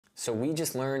So we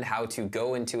just learned how to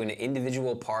go into an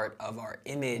individual part of our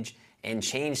image and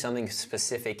change something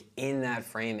specific in that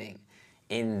framing.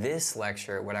 In this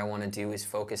lecture, what I want to do is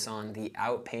focus on the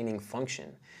outpainting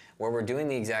function, where we're doing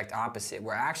the exact opposite.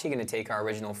 We're actually going to take our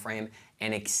original frame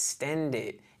and extend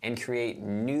it and create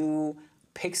new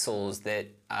pixels that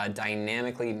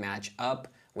dynamically match up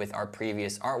with our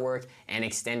previous artwork and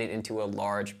extend it into a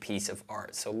large piece of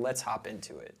art. So let's hop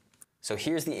into it. So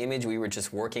here's the image we were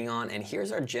just working on, and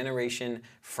here's our generation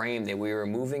frame that we were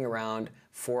moving around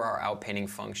for our outpainting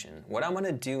function. What I'm going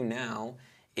to do now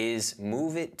is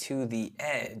move it to the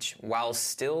edge while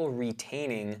still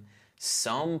retaining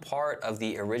some part of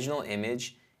the original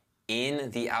image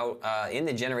in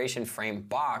the generation frame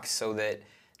box, so that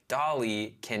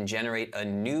DALL-E can generate a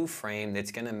new frame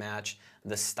that's going to match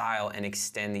the style and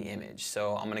extend the image.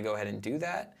 So I'm going to go ahead and do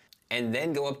that, and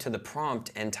then go up to the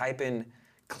prompt and type in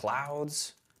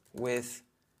clouds with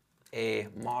a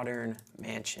modern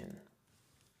mansion.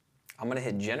 I'm going to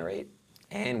hit generate,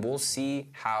 and we'll see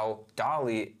how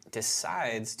DALL-E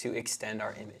decides to extend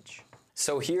our image.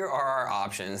 So here are our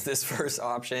options. This first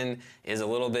option is a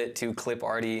little bit too clip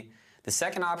arty. The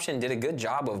second option did a good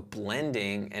job of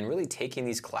blending and really taking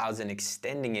these clouds and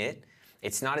extending it.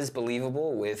 It's not as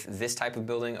believable with this type of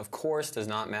building. Of course, does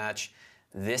not match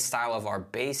this style of our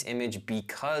base image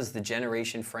because the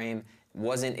generation frame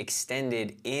wasn't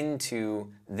extended into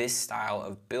this style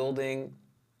of building.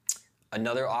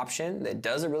 Another option that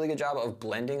does a really good job of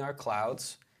blending our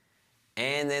clouds.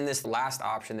 And then this last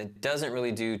option that doesn't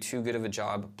really do too good of a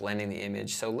job blending the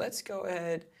image. So let's go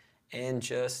ahead and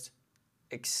just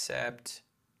accept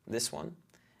this one.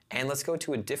 And let's go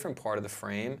to a different part of the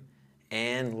frame.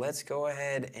 And let's go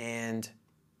ahead and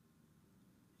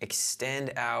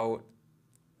extend out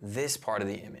this part of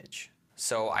the image.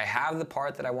 So I have the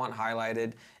part that I want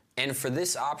highlighted. And for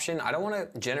this option, I don't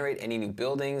want to generate any new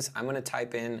buildings. I'm going to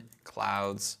type in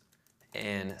clouds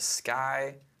and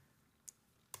sky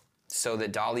so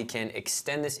that DALL-E can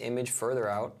extend this image further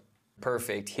out.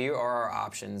 Perfect. Here are our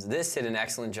options. This did an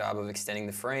excellent job of extending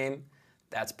the frame.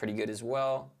 That's pretty good as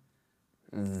well.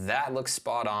 That looks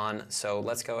spot on. So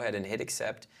let's go ahead and hit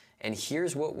accept. And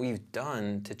here's what we've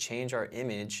done to change our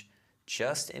image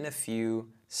just in a few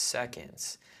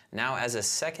seconds. Now, as a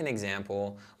second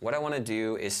example, what I want to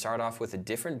do is start off with a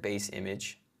different base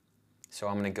image. So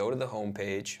I'm going to go to the home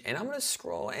page, and I'm going to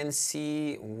scroll and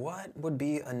see what would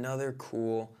be another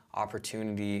cool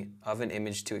opportunity of an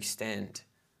image to extend.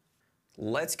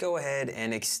 Let's go ahead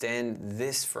and extend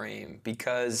this frame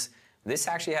because this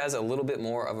actually has a little bit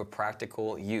more of a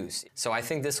practical use. So I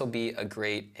think this will be a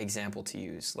great example to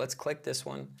use. Let's click this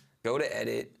one, go to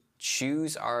edit,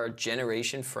 choose our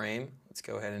generation frame. Let's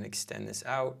go ahead and extend this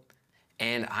out.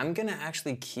 And I'm going to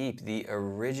actually keep the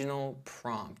original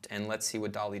prompt, and let's see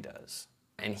what DALL-E does.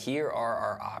 And here are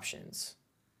our options.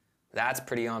 That's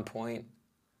pretty on point.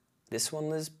 This one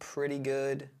is pretty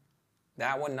good.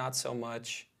 That one not so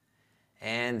much.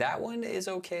 And that one is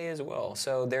okay as well.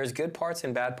 So there's good parts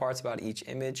and bad parts about each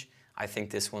image. I think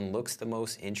this one looks the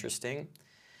most interesting.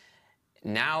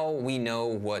 Now we know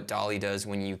what DALL-E does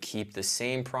when you keep the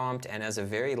same prompt, and as a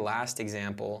very last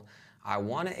example, I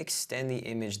want to extend the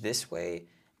image this way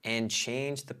and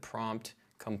change the prompt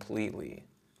completely.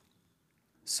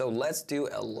 So let's do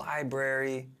a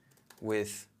library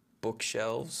with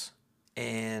bookshelves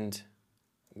and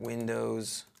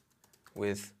windows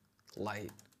with light.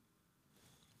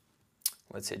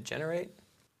 Let's hit generate,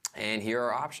 and here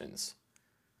are options.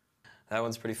 That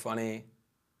one's pretty funny.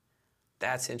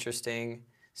 That's interesting.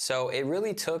 So it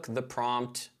really took the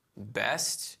prompt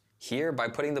best here by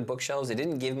putting the bookshelves. It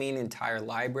didn't give me an entire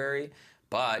library,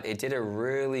 but it did a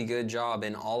really good job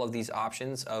in all of these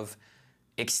options of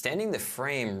extending the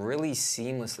frame really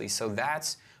seamlessly. So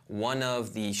that's one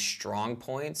of the strong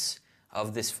points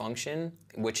of this function,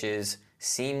 which is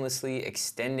seamlessly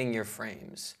extending your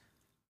frames.